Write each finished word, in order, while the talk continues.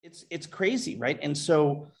It's crazy, right? And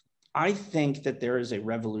so I think that there is a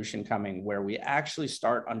revolution coming where we actually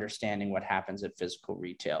start understanding what happens at physical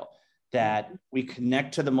retail, that we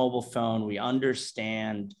connect to the mobile phone, we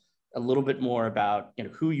understand a little bit more about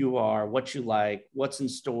who you are, what you like, what's in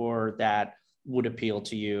store that would appeal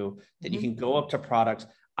to you, that you can go up to products.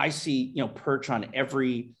 I see Perch on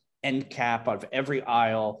every end cap of every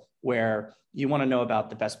aisle where you want to know about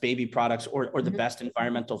the best baby products or the best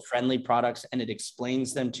environmental friendly products, and it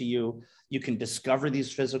explains them to you. You can discover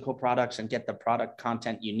these physical products and get the product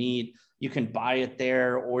content you need. You can buy it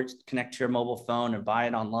there or connect to your mobile phone and buy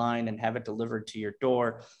it online and have it delivered to your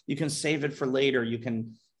door. You can save it for later. You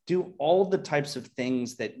can do all the types of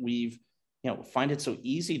things that we've find it so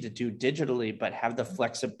easy to do digitally, but have the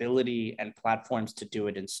flexibility and platforms to do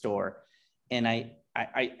it in store. And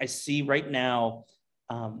I see right now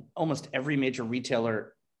almost every major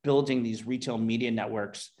retailer building these retail media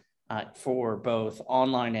networks for both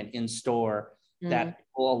online and in store that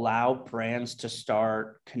will allow brands to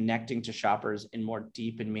start connecting to shoppers in more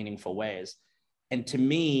deep and meaningful ways. And to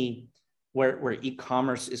me, where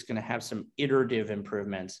e-commerce is going to have some iterative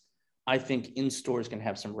improvements, I think in-store is going to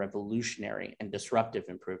have some revolutionary and disruptive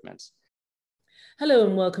improvements. Hello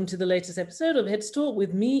and welcome to the latest episode of Heads Talk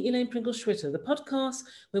with me, Elaine Pringle-Schwitter, the podcast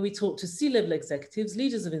where we talk to C-level executives,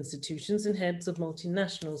 leaders of institutions and heads of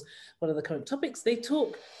multinationals. What are the current topics? They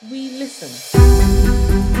talk, we listen.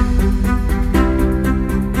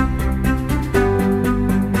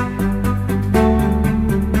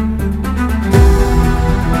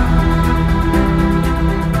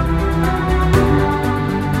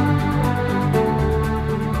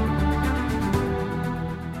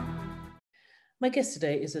 My guest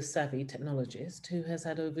today is a savvy technologist who has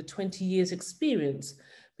had over 20 years experience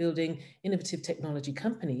building innovative technology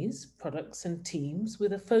companies, products and teams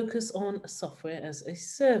with a focus on software as a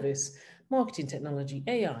service, marketing technology,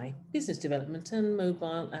 AI, business development and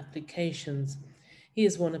mobile applications. He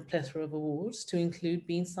has won a plethora of awards to include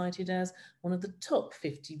being cited as one of the top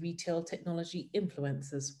 50 retail technology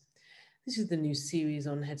influencers. This is the new series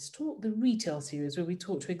on Heads Talk, the retail series, where we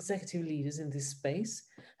talk to executive leaders in this space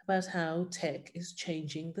about how tech is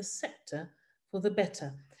changing the sector for the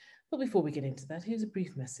better. But before we get into that, here's a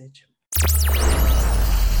brief message.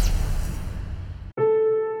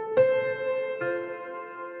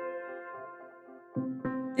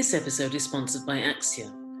 This episode is sponsored by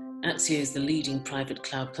Axia. Axia is the leading private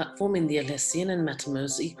cloud platform in the Atlassian and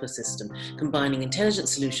Mattermost ecosystem, combining intelligent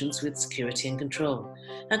solutions with security and control.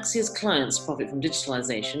 Axia's clients profit from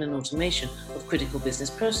digitalization and automation of critical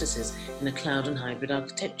business processes in a cloud and hybrid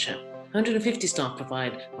architecture. 150 staff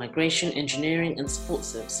provide migration, engineering, and support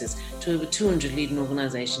services to over 200 leading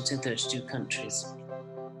organizations in 32 countries.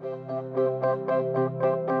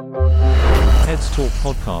 Heads Talk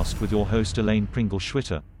podcast with your host Elaine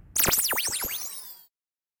Pringle-Schwitter.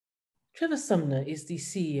 Trevor Sumner is the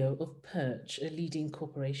CEO of Perch, a leading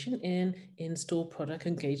corporation in-store product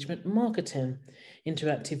engagement marketing,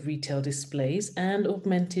 interactive retail displays, and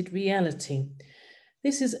augmented reality.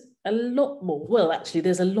 This is a lot more. Well, actually,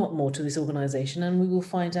 there's a lot more to this organization, and we will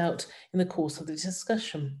find out in the course of the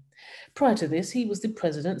discussion. Prior to this, he was the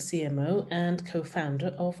president, CMO, and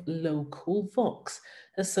co-founder of Local Vox,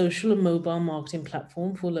 a social and mobile marketing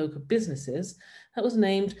platform for local businesses that was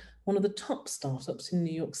named one of the top startups in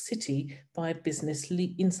New York City by Business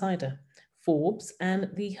Insider, Forbes,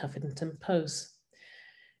 and the Huffington Post.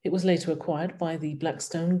 It was later acquired by the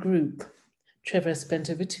Blackstone Group. Trevor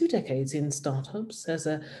spent over 2 decades in startups as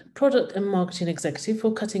a product and marketing executive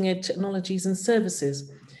for cutting-edge technologies and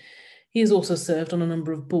services. He has also served on a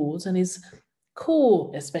number of boards, and his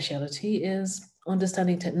core specialty is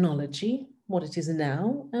understanding technology, what it is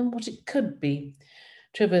now, and what it could be.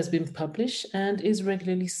 Trevor has been published and is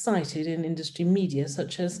regularly cited in industry media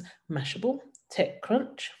such as Mashable,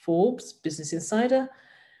 TechCrunch, Forbes, Business Insider,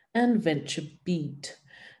 and VentureBeat.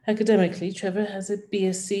 Academically, Trevor has a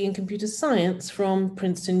BSc in Computer Science from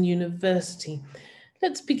Princeton University.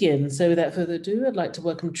 Let's begin. So without further ado, I'd like to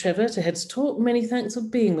welcome Trevor to Heads Talk. Many thanks for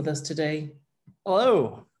being with us today.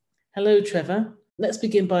 Hello. Hello, Trevor. Let's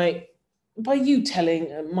begin by you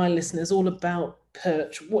telling my listeners all about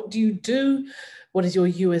Perch. What do you do? What is your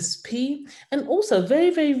USP? And also, very,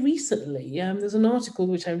 very recently, there's an article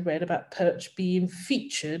which I read about Perch being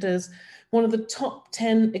featured as one of the top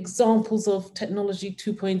 10 examples of Technology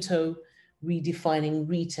 2.0 redefining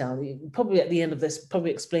retail. Probably at the end of this,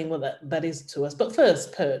 probably explain what that is to us. But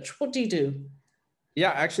first, Perch, what do you do?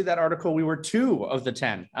 Yeah, actually, that article, we were 2 of the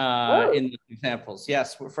 10 in the examples.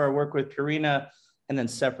 Yes, for our work with Purina, and then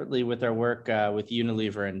separately with our work with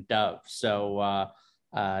Unilever and Dove. So,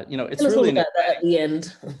 it's Tell us really all about that at the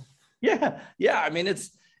end. Yeah. I mean,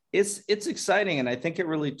 It's exciting, and I think it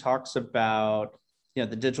really talks about the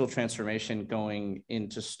digital transformation going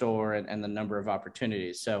into store and the number of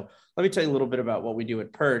opportunities. So let me tell you a little bit about what we do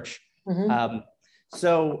at Perch. Perch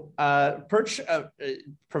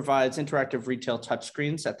provides interactive retail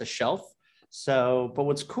touchscreens at the shelf. But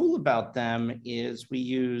what's cool about them is we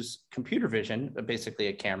use computer vision, basically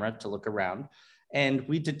a camera, to look around, and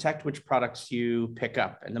we detect which products you pick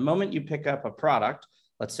up. And the moment you pick up a product,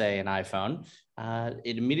 let's say an iPhone,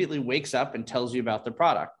 it immediately wakes up and tells you about the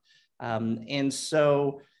product.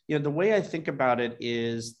 The way I think about it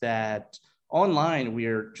is that online, we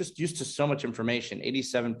are just used to so much information.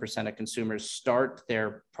 87% of consumers start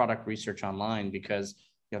their product research online because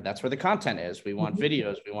that's where the content is. We want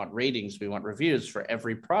videos, we want ratings, we want reviews for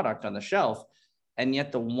every product on the shelf. And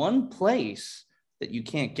yet the one place that you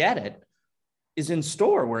can't get it is in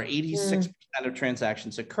store, where 86% of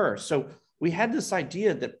transactions occur. So we had this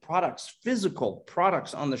idea that physical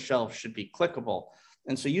products on the shelf should be clickable.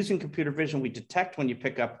 And so using computer vision, we detect when you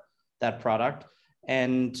pick up that product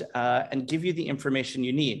and give you the information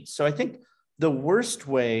you need. So I think the worst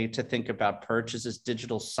way to think about Perch is as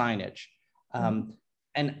digital signage.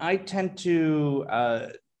 And I tend to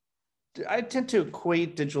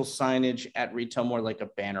equate digital signage at retail more like a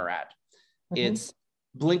banner ad. It's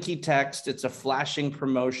blinky text, it's a flashing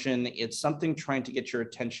promotion, it's something trying to get your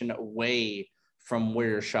attention away from where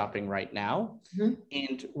you're shopping right now.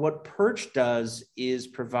 And what Perch does is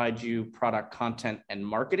provide you product content and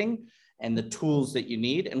marketing and the tools that you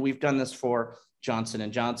need. And we've done this for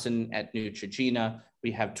Johnson & Johnson at Neutrogena.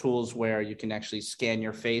 We have tools where you can actually scan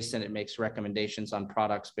your face and it makes recommendations on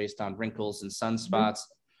products based on wrinkles and sunspots.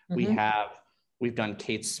 We've done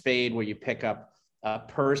Kate Spade, where you pick up a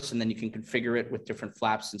purse and then you can configure it with different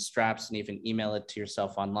flaps and straps and even email it to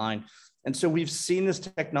yourself online. And so we've seen this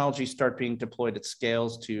technology start being deployed at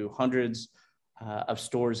scales to hundreds of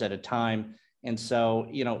stores at a time. And so,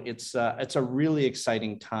 it's a really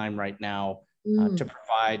exciting time right now to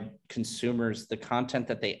provide consumers the content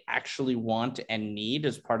that they actually want and need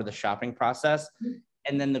as part of the shopping process.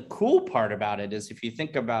 And then the cool part about it is, if you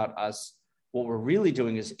think about us, what we're really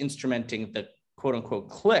doing is instrumenting the quote unquote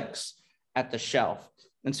clicks at the shelf.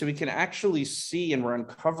 And so we can actually see, and we're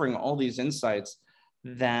uncovering all these insights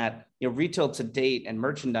that retail to date and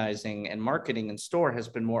merchandising and marketing in store has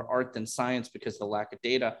been more art than science because of the lack of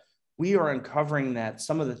data. We are uncovering that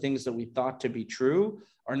some of the things that we thought to be true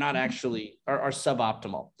are not actually are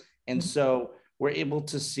suboptimal. And so we're able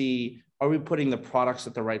to see, are we putting the products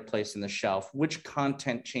at the right place in the shelf? Which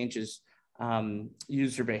content changes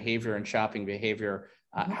user behavior and shopping behavior?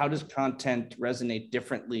 How does content resonate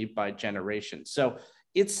differently by generation? So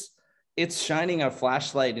it's shining a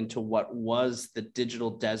flashlight into what was the digital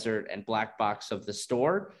desert and black box of the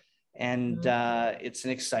store. And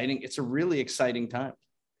it's a really exciting time.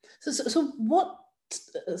 So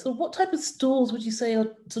what type of stores would you say are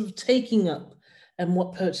sort of taking up and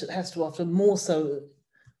what Perch has to offer more so?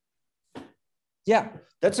 Yeah,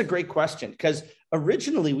 that's a great question, because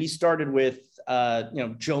originally we started with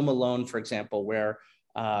Joe Malone, for example, where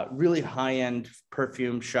really high-end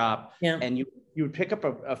perfume shop, and you would pick up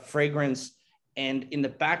a fragrance, and in the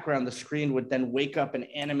background the screen would then wake up and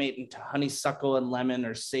animate into honeysuckle and lemon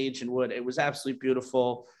or sage and wood. It was absolutely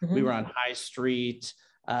beautiful. We were on High Street.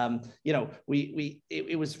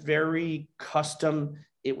 It was very custom.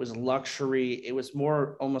 It was luxury. It was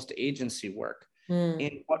more almost agency work.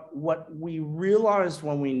 And what we realized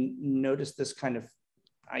when we noticed this kind of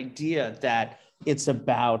idea that it's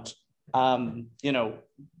about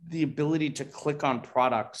the ability to click on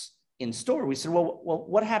products in store, we said, well,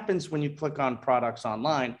 what happens when you click on products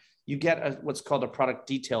online? You get what's called a product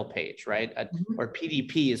detail page, right? Or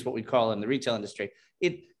PDP is what we call it in the retail industry.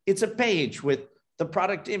 It's a page with the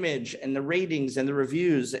product image and the ratings and the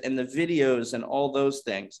reviews and the videos and all those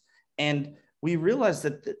things. And we realized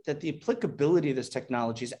that the applicability of this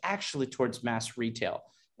technology is actually towards mass retail.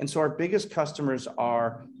 And so our biggest customers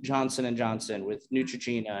are Johnson & Johnson with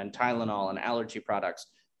Neutrogena and Tylenol and allergy products.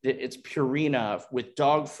 It's Purina with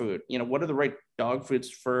dog food. What are the right dog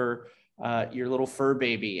foods for your little fur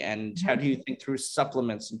baby? And how do you think through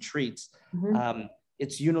supplements and treats?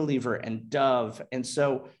 It's Unilever and Dove. And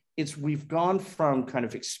so we've gone from kind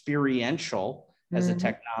of experiential as a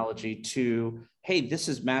technology to, hey, this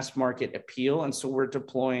is mass market appeal. And so we're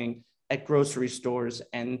deploying at grocery stores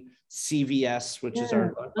and CVS, which is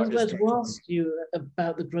our I was about to ask you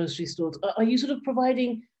about the grocery stores. Are you sort of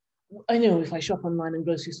providing, I know if I shop online in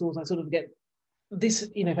grocery stores, I sort of get this,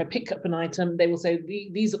 if I pick up an item, they will say,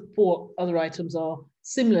 these 4 other items are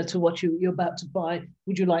similar to what you're about to buy.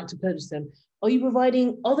 Would you like to purchase them? Are you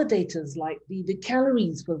providing other data like the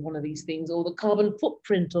calories for one of these things or the carbon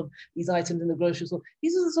footprint of these items in the grocery store?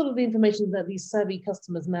 These are the sort of the information that these savvy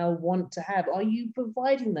customers now want to have. Are you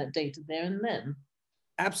providing that data there and then?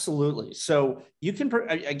 Absolutely. So you can,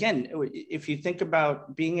 again, if you think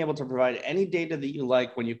about being able to provide any data that you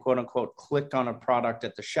like when you quote unquote click on a product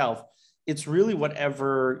at the shelf, it's really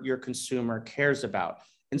whatever your consumer cares about.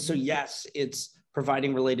 And so, yes, it's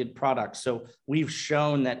providing related products. So we've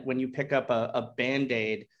shown that when you pick up a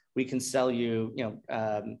Band-Aid, we can sell you,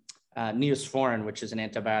 Neosporin, which is an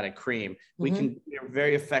antibiotic cream. We can be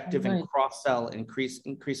very effective in cross-sell,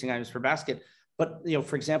 increasing items per basket. But,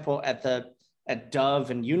 for example, at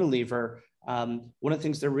Dove and Unilever, one of the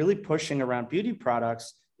things they're really pushing around beauty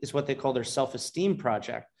products is what they call their self-esteem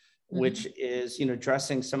project, which is,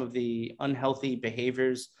 addressing some of the unhealthy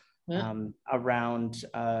behaviors around,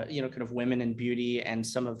 kind of women in beauty and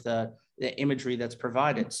some of the imagery that's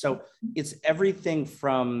provided. So it's everything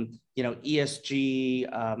from, ESG,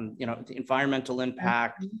 the environmental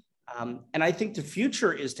impact. And I think the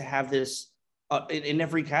future is to have this in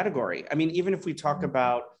every category. I mean, even if we talk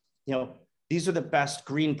about, these are the best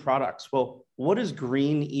green products. Well, what does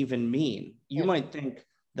green even mean? You might think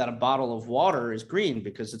that a bottle of water is green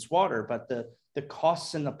because it's water, but the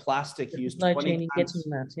costs in the plastic used 20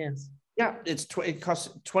 times. Yeah, it costs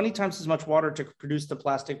 20 times as much water to produce the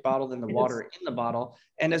plastic bottle than the water in the bottle.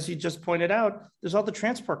 And as you just pointed out, there's all the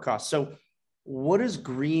transport costs. So what does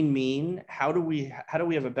green mean? How do we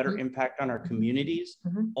have a better impact on our communities?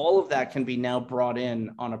 All of that can be now brought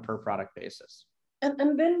in on a per product basis.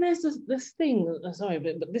 And then there's this thing, sorry,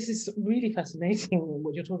 but this is really fascinating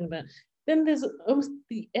what you're talking about. Then there's almost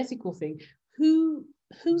the ethical thing.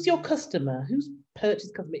 Who's your customer? Who's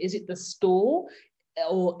purchase customer? Is it the store,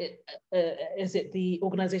 or is it the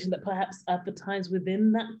organization that perhaps advertise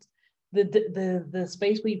within that, the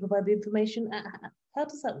space where you provide the information? How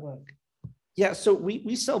does that work? Yeah, so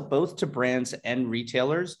we sell both to brands and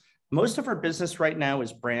retailers. Most of our business right now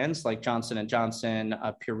is brands like Johnson & Johnson,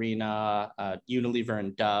 Purina, Unilever,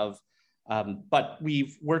 and Dove. But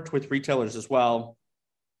we've worked with retailers as well,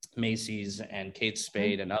 Macy's and Kate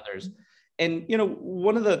Spade and others. And,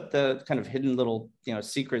 one of the kind of hidden little,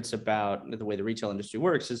 secrets about the way the retail industry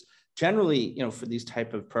works is generally, for these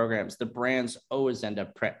type of programs, the brands always end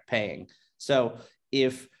up paying. So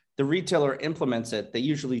if the retailer implements it, they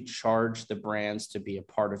usually charge the brands to be a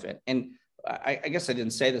part of it. And I guess I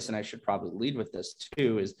didn't say this, and I should probably lead with this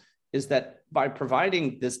too, is that by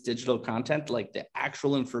providing this digital content, like the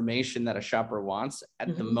actual information that a shopper wants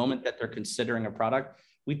at the moment that they're considering a product,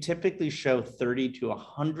 we typically show 30 to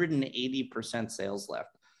 180% sales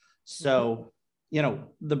lift. So,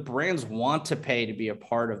 the brands want to pay to be a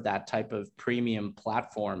part of that type of premium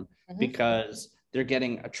platform because they're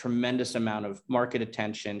getting a tremendous amount of market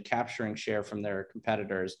attention, capturing share from their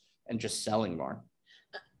competitors, and just selling more.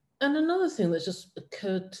 And another thing that just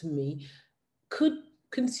occurred to me, could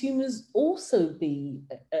consumers also be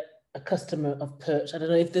a customer of Perch? I don't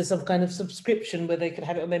know if there's some kind of subscription where they could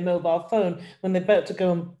have it on their mobile phone when they're about to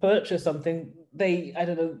go and purchase something. They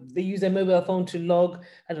use their mobile phone to log,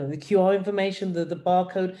 the QR information, the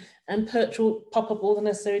barcode, and Perch will pop up all the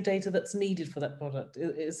necessary data that's needed for that product.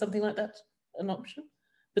 Is something like that an option?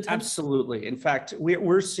 Absolutely. In fact,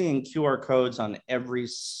 we're seeing QR codes on every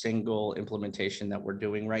single implementation that we're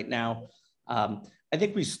doing right now. I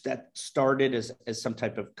think that started as some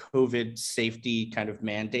type of COVID safety kind of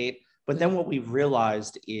mandate. But then what we've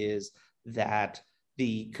realized is that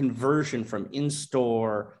the conversion from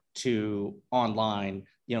in-store to online,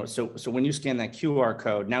 so when you scan that QR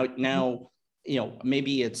code, now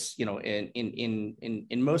maybe it's, in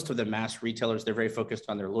most of the mass retailers, they're very focused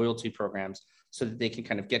on their loyalty programs so that they can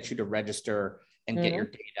kind of get you to register and get your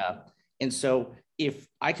data. And so if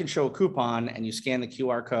I can show a coupon and you scan the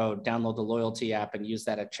QR code, download the loyalty app and use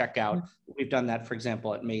that at checkout, we've done that, for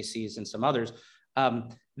example, at Macy's and some others,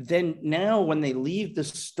 then now when they leave the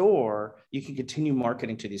store, you can continue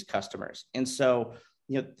marketing to these customers. And so,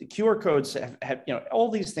 the QR codes have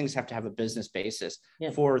all these things have to have a business basis.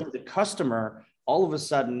 For the customer. All of a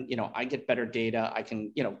sudden, I get better data. I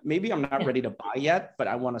can, maybe I'm not ready to buy yet, but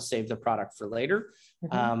I want to save the product for later.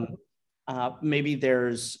 Maybe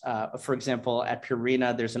there's, for example, at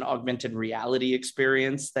Purina, there's an augmented reality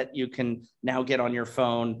experience that you can now get on your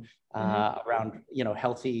phone around,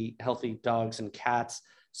 healthy dogs and cats.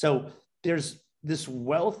 So there's this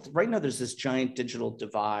wealth right now. There's this giant digital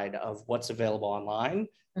divide of what's available online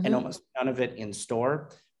and almost none of it in store.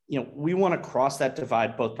 We want to cross that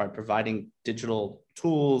divide both by providing digital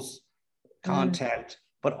tools, content,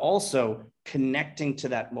 but also connecting to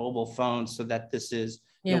that mobile phone so that this is,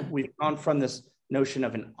 we've gone from this notion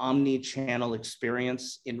of an omni-channel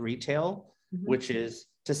experience in retail, which is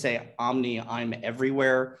to say omni, I'm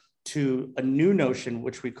everywhere, to a new notion,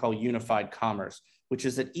 which we call unified commerce, which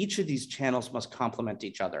is that each of these channels must complement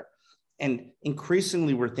each other. And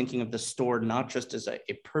increasingly, we're thinking of the store not just as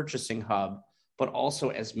a purchasing hub, but also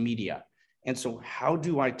as media. And so how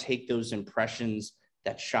do I take those impressions,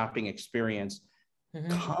 that shopping experience,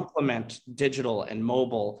 complement digital and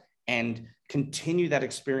mobile, and continue that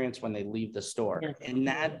experience when they leave the store? And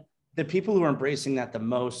that the people who are embracing that the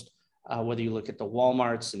most, whether you look at the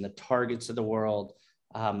Walmarts and the Targets of the world,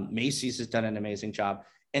 Macy's has done an amazing job.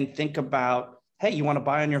 And think about, hey, you want to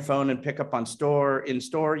buy on your phone and pick up in store,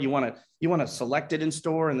 you want to select it in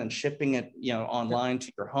store and then shipping it, online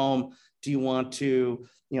to your home. Do you want to,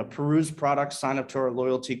 peruse products, sign up to our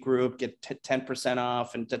loyalty group, get 10%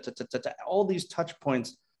 off, and all these touch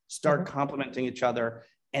points start complementing each other,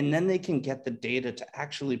 and then they can get the data to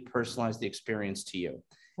actually personalize the experience to you.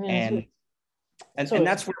 And that's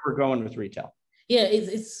where we're going with retail. Yeah,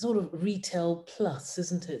 it's sort of retail plus,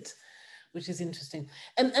 isn't it? Which is interesting.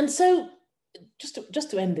 And so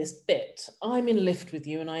just to end this bit, I'm in Lyft with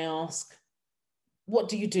you and I ask, what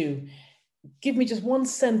do you do? Give me just one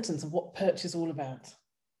sentence of what Perch is all about.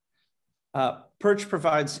 Perch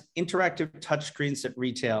provides interactive touchscreens at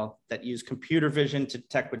retail that use computer vision to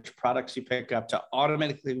detect which products you pick up, to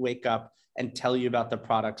automatically wake up and tell you about the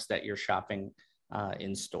products that you're shopping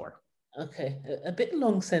in store. Okay, a bit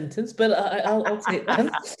long sentence, but I'll take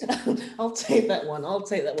that. I'll take that one.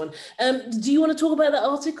 Do you want to talk about that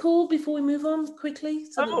article before we move on quickly?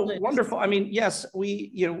 Wonderful. I mean, yes,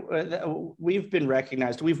 we've been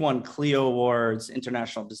recognized. We've won Clio Awards,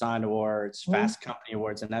 International Design Awards, Fast Company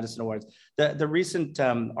Awards, and Edison Awards. The recent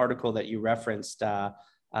article that you referenced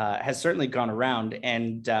has certainly gone around,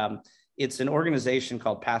 and it's an organization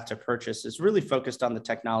called Path to Purchase. It's really focused on the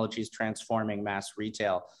technologies transforming mass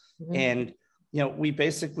retail. And, we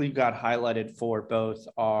basically got highlighted for both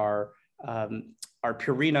our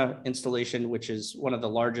Purina installation, which is one of the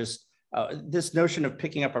largest, this notion of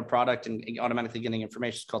picking up a product and automatically getting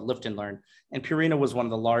information is called Lift and Learn. And Purina was one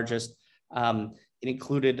of the largest. It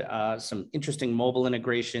included some interesting mobile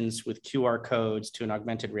integrations with QR codes to an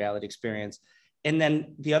augmented reality experience. And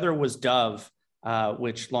then the other was Dove,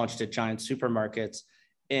 which launched at Giant Supermarkets,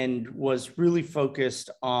 and was really focused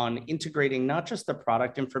on integrating not just the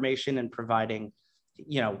product information and providing,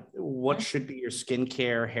 what should be your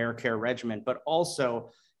skincare, hair care regimen, but also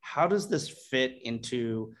how does this fit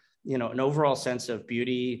into, an overall sense of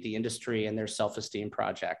beauty, the industry, and their self-esteem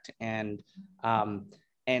project. And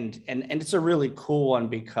it's a really cool one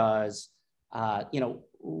because,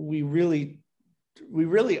 we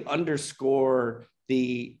really underscore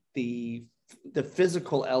the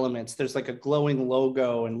physical elements. There's like a glowing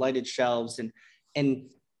logo and lighted shelves. And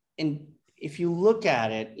if you look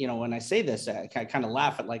at it, when I say this, I kind of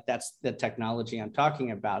laugh at like, that's the technology I'm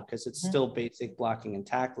talking about, because it's still basic blocking and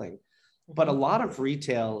tackling. But a lot of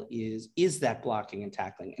retail is that blocking and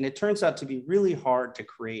tackling. And it turns out to be really hard to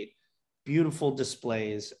create beautiful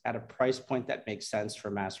displays at a price point that makes sense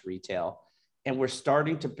for mass retail. And we're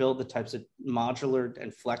starting to build the types of modular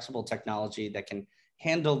and flexible technology that can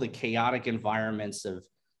handle the chaotic environments of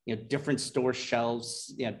different store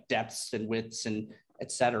shelves, depths and widths and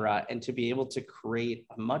et cetera, and to be able to create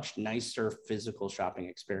a much nicer physical shopping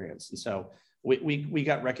experience. And so we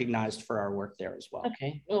got recognized for our work there as well.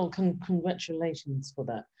 Okay, well, congratulations for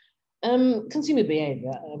that. Consumer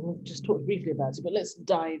behavior, we've just talked briefly about it, but let's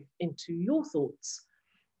dive into your thoughts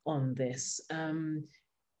on this.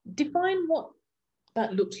 Define what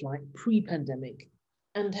that looked like pre-pandemic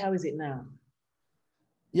and how is it now?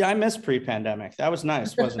 Yeah, I miss pre-pandemic. That was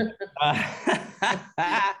nice, wasn't it?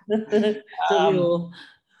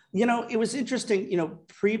 It was interesting.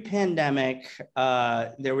 Pre-pandemic,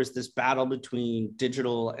 there was this battle between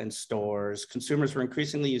digital and stores. Consumers were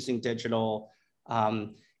increasingly using digital,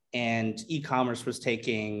 and e-commerce was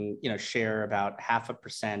taking, share about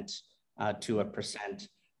 0.5% to 1%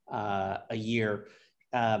 a year.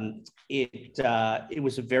 It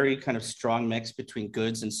was a very kind of strong mix between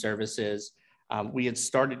goods and services. We had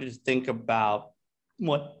started to think about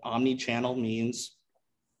what omni-channel means,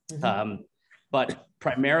 but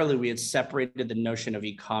primarily we had separated the notion of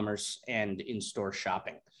e-commerce and in-store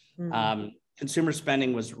shopping. Consumer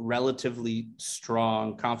spending was relatively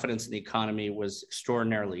strong. Confidence in the economy was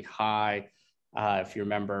extraordinarily high. If you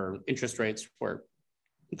remember, interest rates were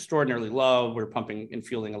extraordinarily low. We're pumping and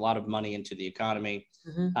fueling a lot of money into the economy.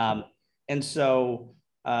 And so,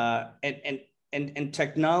 and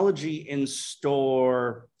technology in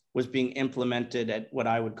store was being implemented at what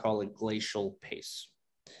I would call a glacial pace.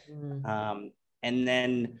 And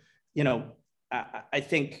then, I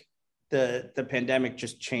think the pandemic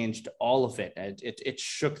just changed all of it. It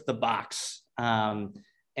shook the box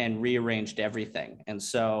and rearranged everything. And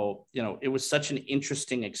so, it was such an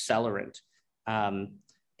interesting accelerant.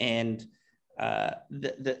 And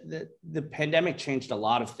the pandemic changed a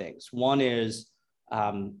lot of things. One is,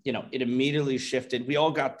 it immediately shifted. We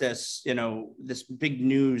all got this, this big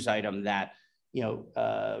news item that,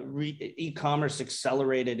 e-commerce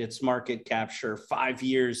accelerated its market capture 5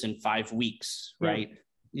 years in 5 weeks, right?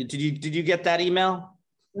 Yeah. Did you get that email?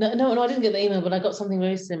 No, I didn't get the email, but I got something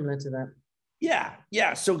very similar to that.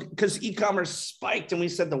 Yeah. So because e-commerce spiked and we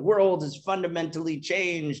said the world has fundamentally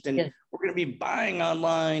changed and we're going to be buying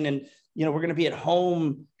online and, we're going to be at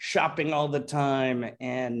home shopping all the time.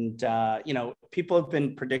 And, people have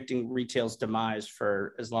been predicting retail's demise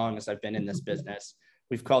for as long as I've been in this business.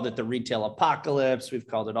 We've called it the retail apocalypse. We've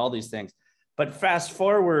called it all these things. But fast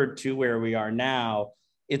forward to where we are now,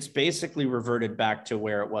 it's basically reverted back to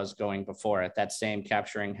where it was going before at that same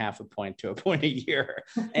capturing 0.5 point to a point a year.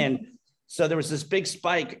 And so there was this big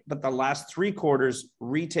spike, but the last 3 quarters,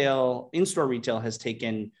 in-store retail has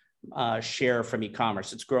taken share from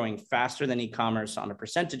e-commerce. It's growing faster than e-commerce on a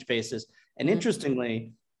percentage basis. And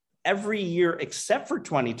interestingly, every year except for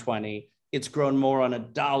 2020, it's grown more on a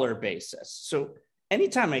dollar basis. So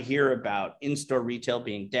anytime I hear about in-store retail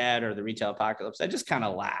being dead or the retail apocalypse, I just kind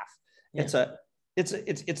of laugh. Yeah. It's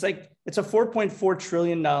a $4.4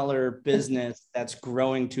 trillion business that's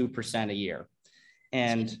growing 2% a year.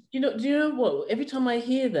 And do you know what? Every time I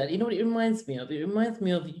hear that, you know what it reminds me of? It reminds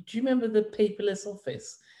me of, do you remember the paperless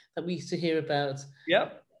office that we used to hear about?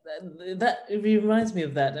 Yep. That it reminds me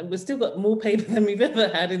of that, and we've still got more paper than we've ever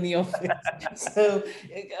had in the office. So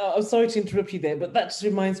I'm sorry to interrupt you there, but that just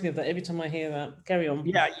reminds me of that every time I hear that. Carry on.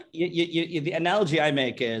 Yeah, the analogy I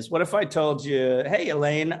make is, what if I told you, hey,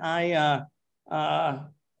 Elaine, I'm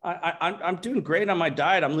doing great on my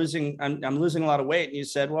diet. I'm losing a lot of weight, and you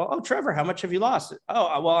said, well, Trevor, how much have you lost?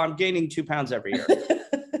 Oh, well, I'm gaining 2 pounds every year.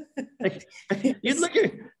 You'd look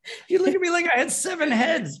at me like I had 7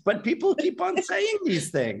 heads, but people keep on saying these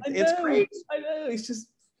things. It's great. I know. It's just,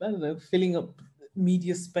 I don't know, filling up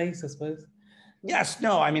media space, I suppose. Yes.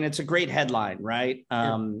 No, I mean, it's a great headline, right?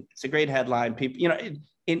 It's a great headline. People,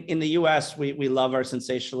 in the US, we love our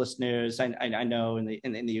sensationalist news. I know in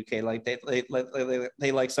the UK, like they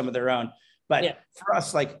like some of their own, but for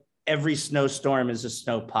us, like every snowstorm is a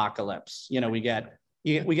snowpocalypse.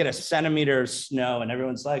 We get a centimeter of snow and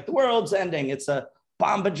everyone's like, the world's ending. It's a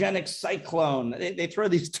bombogenic cyclone. They throw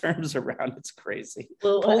these terms around. It's crazy.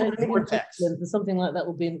 Well, something like that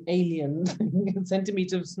would be an alien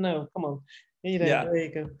centimeter of snow. Come on. There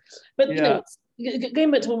you go. But, going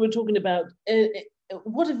back to what we were talking about,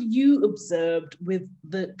 what have you observed with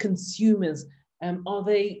the consumers? Are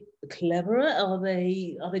they cleverer? Are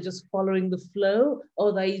they just following the flow?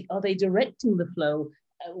 Are they directing the flow?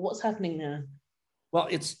 What's happening now? Well,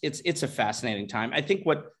 it's a fascinating time. I think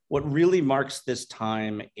what really marks this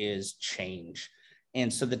time is change.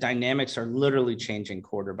 And so the dynamics are literally changing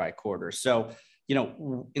quarter by quarter. So,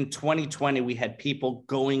 in 2020, we had people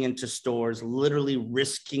going into stores, literally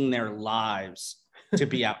risking their lives to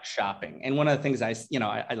be out shopping. And one of the things I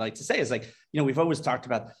like to say is, like, we've always talked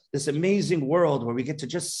about this amazing world where we get to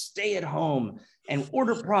just stay at home and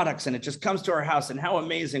order products and it just comes to our house, and how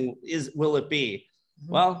amazing will it be?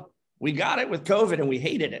 Mm-hmm. Well, we got it with COVID and we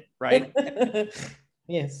hated it, right?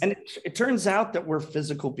 Yes. And it turns out that we're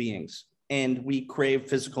physical beings and we crave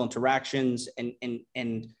physical interactions,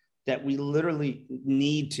 and that we literally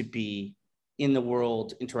need to be in the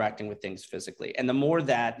world interacting with things physically. And the more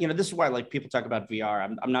that, this is why, like, people talk about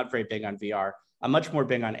VR. I'm not very big on VR. I'm much more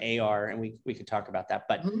big on AR, and we could talk about that.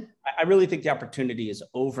 But I really think the opportunity is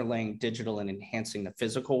overlaying digital and enhancing the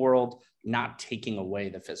physical world, not taking away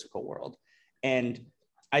the physical world. And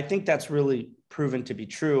I think that's really proven to be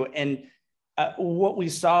true. And what we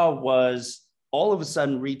saw was, all of a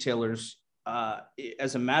sudden, retailers,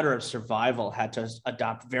 as a matter of survival, had to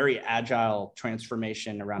adopt very agile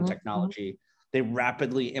transformation around technology. They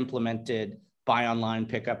rapidly implemented buy online,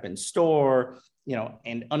 pick up in store,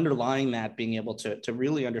 and underlying that, being able to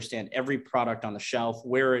really understand every product on the shelf,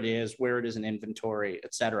 where it is in inventory,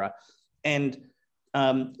 et cetera. And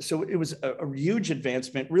so it was a huge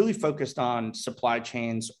advancement, really focused on supply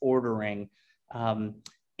chains, ordering,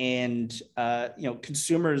 and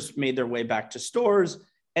consumers made their way back to stores.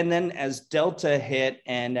 And then as Delta hit,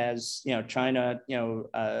 and as China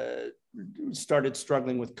started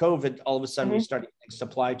struggling with COVID, all of a sudden we started getting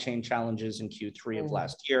supply chain challenges in Q3 of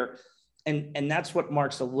last year, and that's what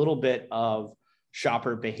marks a little bit of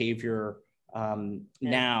shopper behavior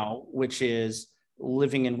now, which is,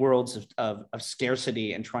 living in worlds of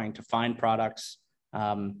scarcity and trying to find products.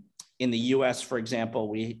 In the U.S., for example,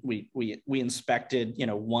 we inspected,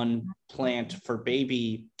 one plant for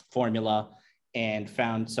baby formula and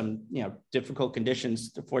found some, difficult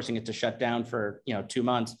conditions, forcing it to shut down for, 2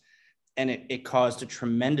 months. And it caused a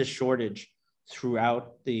tremendous shortage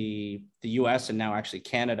throughout the US and now actually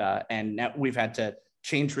Canada. And now we've had to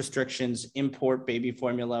change restrictions, import baby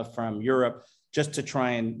formula from Europe just to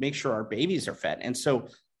try and make sure our babies are fed. And so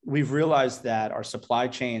we've realized that our supply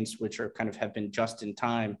chains, which are kind of have been just in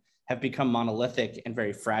time, have become monolithic and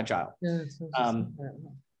very fragile.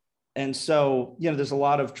 And so, there's a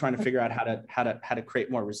lot of trying to figure out how to create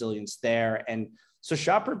more resilience there. And so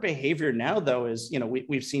shopper behavior now, though, is,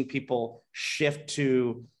 we've seen people shift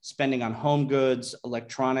to spending on home goods,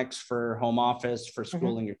 electronics for home office, for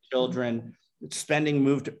schooling your children. Spending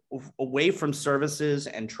moved away from services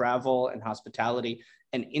and travel and hospitality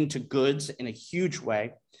and into goods in a huge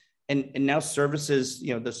way. And now services,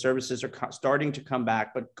 the services are starting to come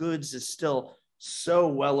back, but goods is still so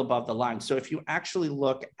well above the line. So if you actually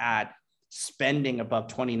look at spending above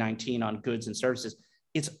 2019 on goods and services,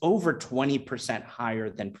 it's over 20% higher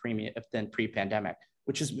than pre-pandemic,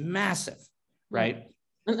 which is massive, right?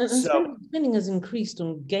 And so spending has increased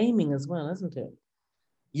on gaming as well, hasn't it?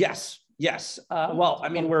 Yes. Well, I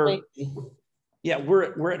mean, we're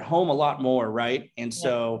at home a lot more, right? And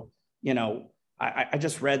so, I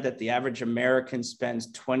just read that the average American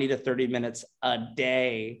spends 20 to 30 minutes a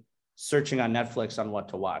day searching on Netflix on what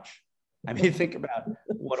to watch. I mean, think about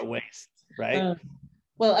what a waste, right?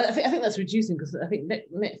 Well, I think that's reducing, because I think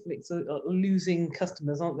Netflix are losing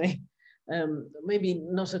customers, aren't they? Maybe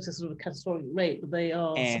not at a sort of catastrophic rate, but they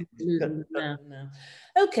are losing them now.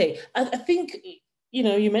 Okay, I think,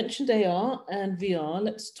 you mentioned AR and VR.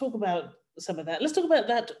 Let's talk about some of that. Let's talk about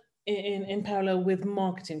that in parallel with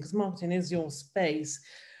marketing, because marketing is your space.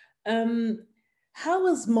 How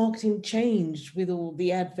has marketing changed with all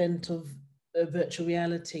the advent of virtual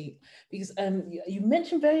reality? Because you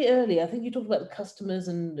mentioned very early, I think you talked about the customers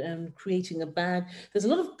and creating a bag. There's a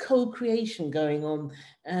lot of co-creation going on.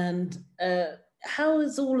 And how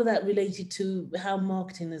is all of that related to how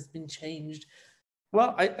marketing has been changed?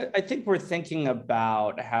 Well, I think we're thinking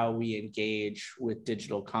about how we engage with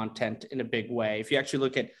digital content in a big way. If you actually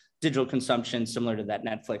look at digital consumption, similar to that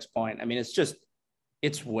Netflix point, I mean,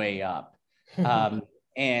 it's way up.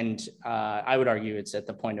 And I would argue it's at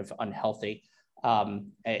the point of unhealthy.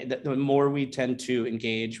 The more we tend to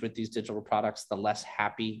engage with these digital products, the less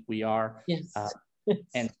happy we are. Yes.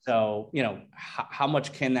 And so, how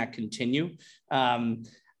much can that continue?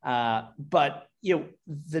 But,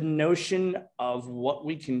 the notion of what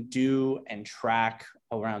we can do and track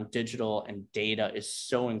around digital and data is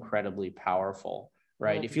so incredibly powerful,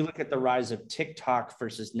 right? Mm-hmm. If you look at the rise of TikTok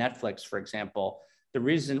versus Netflix, for example,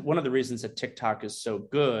 one of the reasons that TikTok is so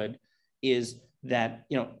good is that,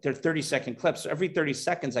 they're 30-second clips. So every 30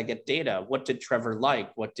 seconds, I get data. What did Trevor like?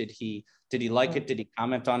 What did he like it? Did he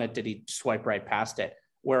comment on it? Did he swipe right past it?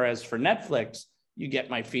 Whereas for Netflix, you get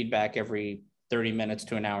my feedback every 30 minutes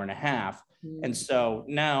to an hour and a half. And so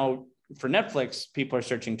now for Netflix, people are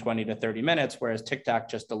searching 20 to 30 minutes, whereas TikTok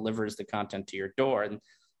just delivers the content to your door.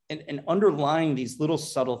 And underlying these little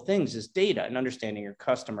subtle things is data and understanding your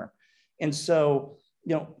customer. And so,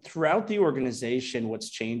 throughout the organization, what's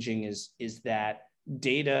changing is that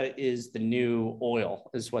data is the new oil,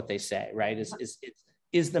 is what they say, right?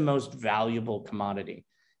 Is the most valuable commodity.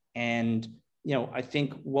 And, I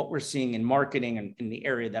think what we're seeing in marketing and in the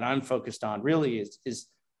area that I'm focused on really is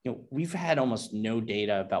we've had almost no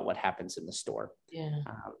data about what happens in the store. Yeah.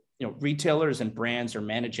 Retailers and brands are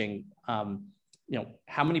managing,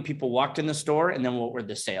 how many people walked in the store and then what were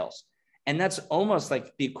the sales. And that's almost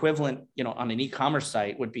like the equivalent, on an e-commerce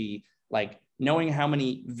site would be like knowing how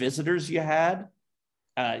many visitors you had,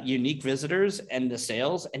 unique visitors, and the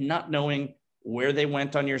sales, and not knowing where they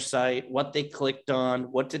went on your site, what they clicked on,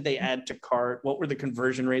 what did they add to cart, what were the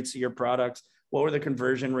conversion rates of your products, what were the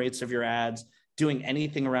conversion rates of your ads, doing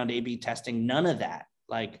anything around A/B testing. None of that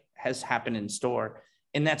has happened in store,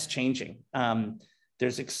 and that's changing.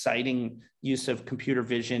 There's exciting use of computer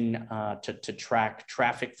vision to track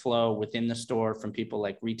traffic flow within the store from people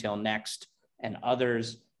like Retail Next and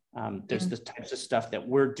others. There's the types of stuff that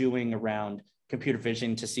we're doing around computer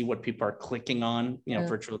vision to see what people are clicking on,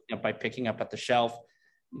 virtually, by picking up at the shelf.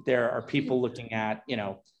 There are people looking at,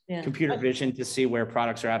 computer vision to see where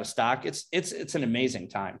products are out of stock. It's an amazing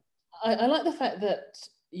time. I like the fact that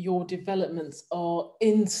your developments are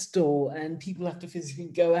in store and people have to physically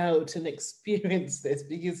go out and experience this,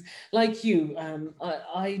 because like you,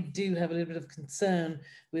 I do have a little bit of concern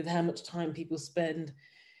with how much time people spend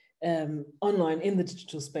online in the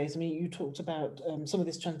digital space. I mean, you talked about some of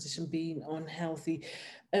this transition being unhealthy.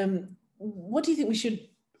 What do you think we should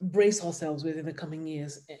brace ourselves with in the coming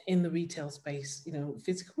years in the retail space,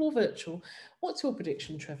 physical or virtual? What's your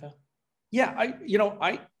prediction, Trevor? Yeah,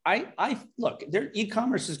 I look,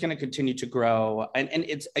 e-commerce is going to continue to grow, and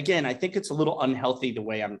it's, again, I think it's a little unhealthy the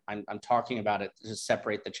way I'm talking about it, to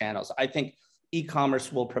separate the channels. I think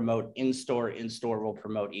e-commerce will promote in-store will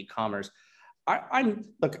promote e-commerce. I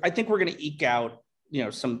think we're going to eke out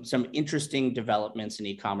some interesting developments in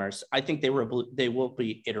e-commerce. I think they will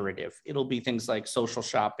be iterative. It'll be things like social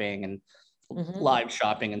shopping and live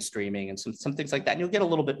shopping and streaming and some things like that, and you'll get a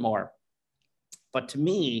little bit more. But to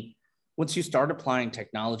me, once you start applying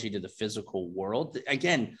technology to the physical world,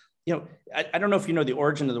 again, I don't know if you know the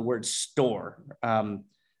origin of the word store.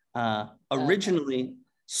 Originally,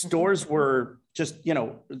 stores were just,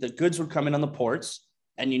 the goods would come in on the ports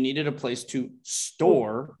and you needed a place to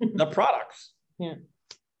store the products. Yeah.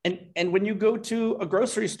 And when you go to a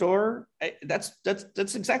grocery store, that's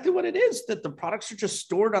exactly what it is, that the products are just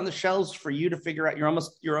stored on the shelves for you to figure out. You're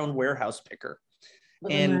almost your own warehouse picker.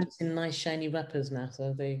 But and in nice shiny wrappers now,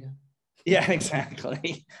 so there you go. Yeah,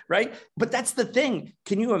 exactly. Right. But that's the thing.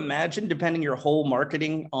 Can you imagine depending your whole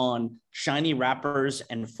marketing on shiny wrappers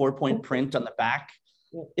and 4-point print on the back?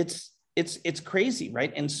 It's crazy.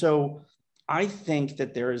 Right. And so I think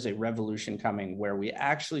that there is a revolution coming where we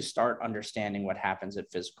actually start understanding what happens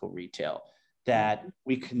at physical retail, that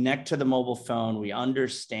we connect to the mobile phone, we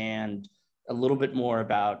understand a little bit more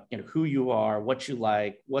about who you are, what you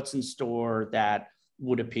like, what's in store that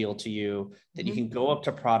would appeal to you, that you can go up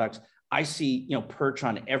to products. I see, Perch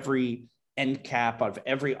on every end cap of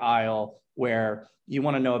every aisle where you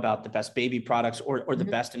want to know about the best baby products or the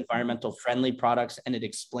best environmental friendly products, and it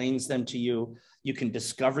explains them to you. You can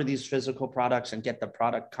discover these physical products and get the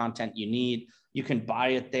product content you need. You can buy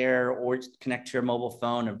it there or connect to your mobile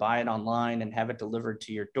phone and buy it online and have it delivered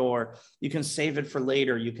to your door. You can save it for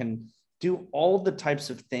later. You can do all the types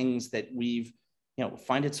of things that we've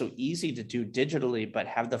find it so easy to do digitally, but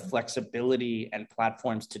have the flexibility and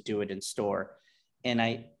platforms to do it in store. And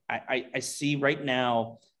I see right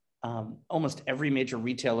now almost every major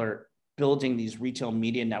retailer building these retail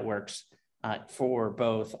media networks for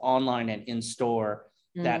both online and in store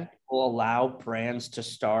that will allow brands to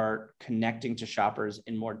start connecting to shoppers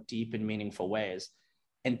in more deep and meaningful ways.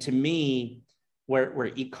 And to me,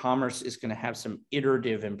 where e-commerce is going to have some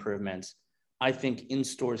iterative improvements, I think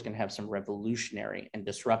in-store is going to have some revolutionary and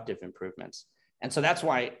disruptive improvements. And so that's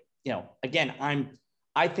why, again,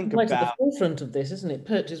 I think right about at the forefront of this, isn't it?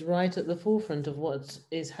 Perch is right at the forefront of what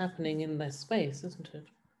is happening in this space, isn't it?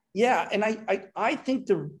 Yeah, and I think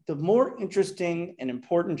the more interesting and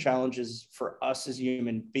important challenges for us as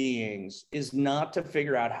human beings is not to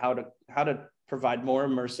figure out how to provide more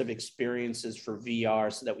immersive experiences for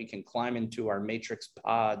VR so that we can climb into our Matrix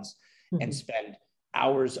pods and spend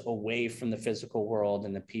hours away from the physical world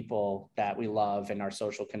and the people that we love and our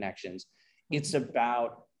social connections. It's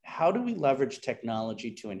about how do we leverage technology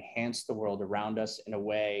to enhance the world around us in a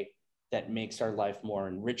way that makes our life more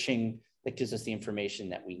enriching, that gives us the information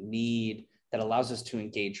that we need, that allows us to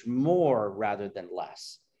engage more rather than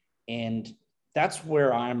less. And that's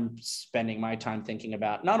where I'm spending my time thinking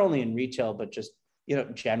about, not only in retail, but just,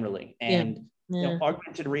 generally. And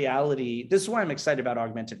augmented reality, this is why I'm excited about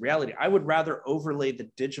augmented reality. I would rather overlay the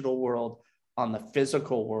digital world on the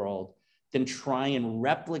physical world than try and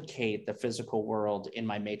replicate the physical world in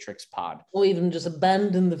my Matrix pod. Or even just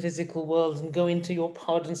abandon the physical world and go into your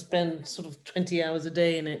pod and spend sort of 20 hours a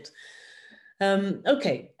day in it.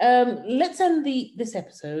 Let's end this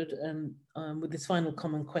episode with this final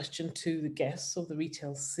common question to the guests of the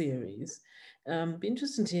retail series. Be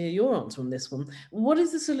interesting to hear your answer on this one. What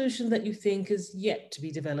is the solution that you think is yet to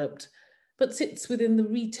be developed, but sits within the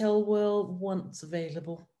retail world once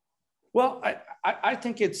available? Well, I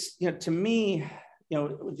think it's, to me,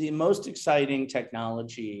 the most exciting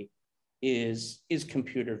technology is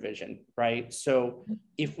computer vision, right? So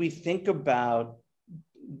if we think about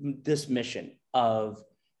this mission of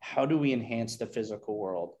how do we enhance the physical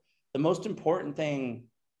world, the most important thing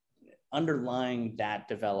underlying that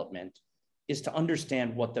development is to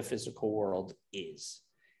understand what the physical world is.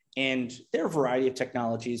 And there are a variety of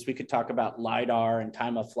technologies. We could talk about LiDAR and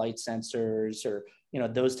time of flight sensors or,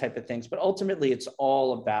 those type of things. But ultimately, it's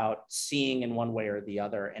all about seeing in one way or the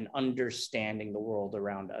other and understanding the world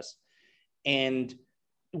around us. And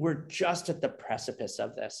we're just at the precipice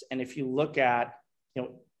of this. And if you look at,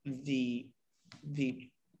 the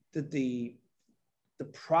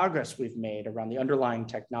progress we've made around the underlying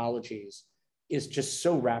technologies is just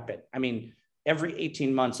so rapid. I mean, every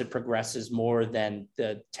 18 months, it progresses more than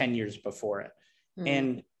the 10 years before it.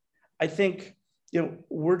 And I think,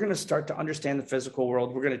 we're going to start to understand the physical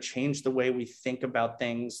world. We're going to change the way we think about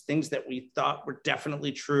things that we thought were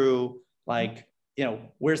definitely true. Like,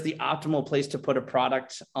 where's the optimal place to put a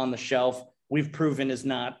product on the shelf? We've proven is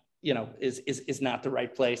not the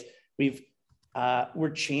right place.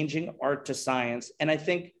 We're changing art to science. And I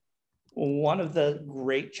think one of the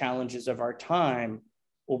great challenges of our time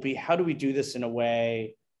will be, how do we do this in a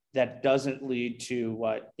way that doesn't lead to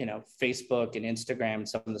what, Facebook and Instagram and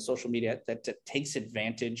some of the social media that takes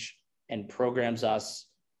advantage and programs us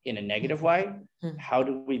in a negative way? How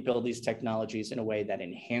do we build these technologies in a way that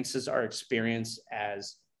enhances our experience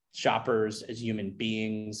as shoppers, as human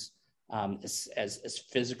beings, as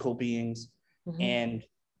physical beings? And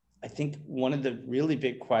I think one of the really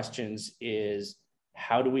big questions is,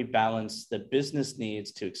 how do we balance the business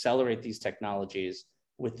needs to accelerate these technologies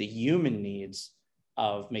with the human needs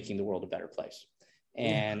of making the world a better place?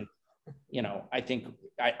 And, I think,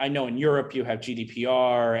 I know in Europe, you have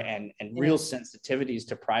GDPR and real sensitivities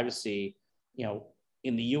to privacy.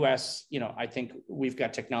 In the US, I think we've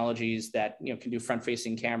got technologies that, can do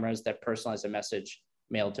front-facing cameras that personalize a message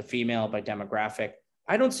male to female by demographic.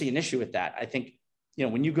 I don't see an issue with that. I think,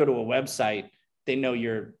 when you go to a website, they know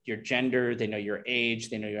your gender, they know your age,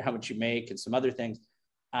 they know how much you make and some other things.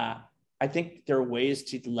 I think there are ways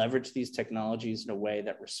to leverage these technologies in a way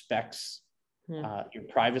that respects your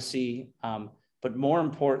privacy, but more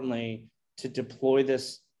importantly, to deploy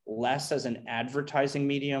this less as an advertising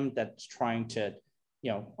medium that's trying to,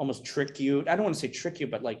 almost trick you. I don't want to say trick you,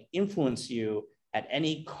 but like influence you at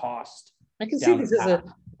any cost. I can see this as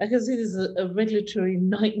a regulatory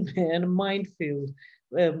nightmare and a minefield.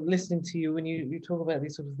 Listening to you when you talk about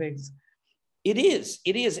these sort of things. It is.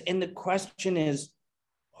 And the question is,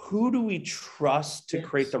 who do we trust to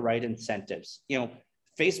create the right incentives?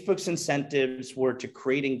 Facebook's incentives were to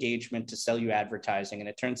create engagement, to sell you advertising. And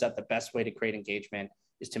it turns out the best way to create engagement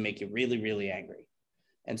is to make you really, really angry.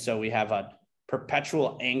 And so we have a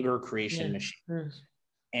perpetual anger creation machine.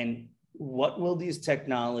 And what will these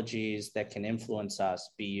technologies that can influence us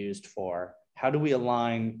be used for? How do we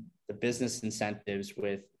align the business incentives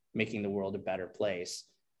with making the world a better place?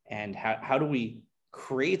 And how do we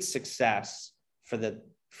create success for the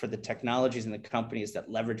technologies and the companies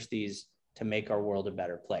that leverage these to make our world a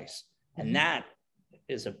better place? And that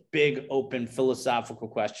is a big, open, philosophical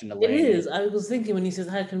question. It is. I was thinking when he says,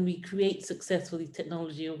 how can we create success for these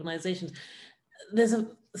technology organizations? There's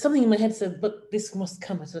something in my head said, but this must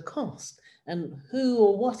come at a cost. And who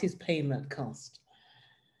or what is paying that cost?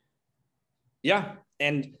 Yeah.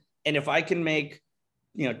 And if I can make,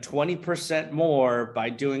 20% more by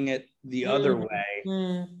doing it the other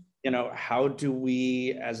way, how do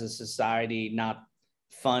we as a society not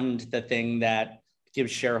fund the thing that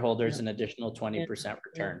gives shareholders an additional 20%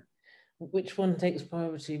 return? Which one takes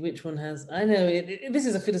priority? Which one has? I know this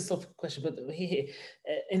is a philosophical question, but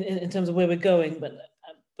in terms of where we're going, but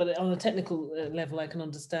on a technical level, I can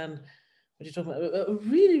understand what you're talking about. A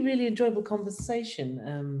really, really enjoyable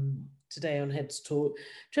conversation today on Heads Talk.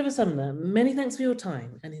 Trevor Sumner, many thanks for your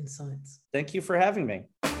time and insights. Thank you for having me.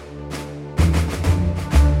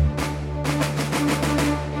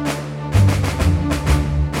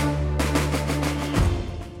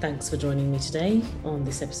 Thanks for joining me today on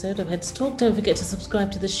this episode of Heads Talk. Don't forget to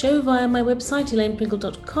subscribe to the show via my website,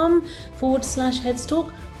 elainepringle.com/Heads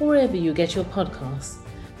Talk, or wherever you get your podcasts.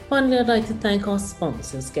 Finally, I'd like to thank our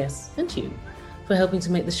sponsors, guests, and you for helping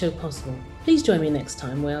to make the show possible. Please join me next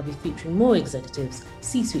time, where I'll be featuring more executives,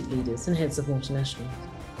 C-suite leaders, and heads of multinationals.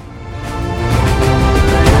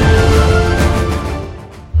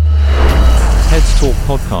 Heads Talk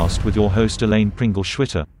podcast with your host Elaine Pringle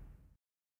Schwitter.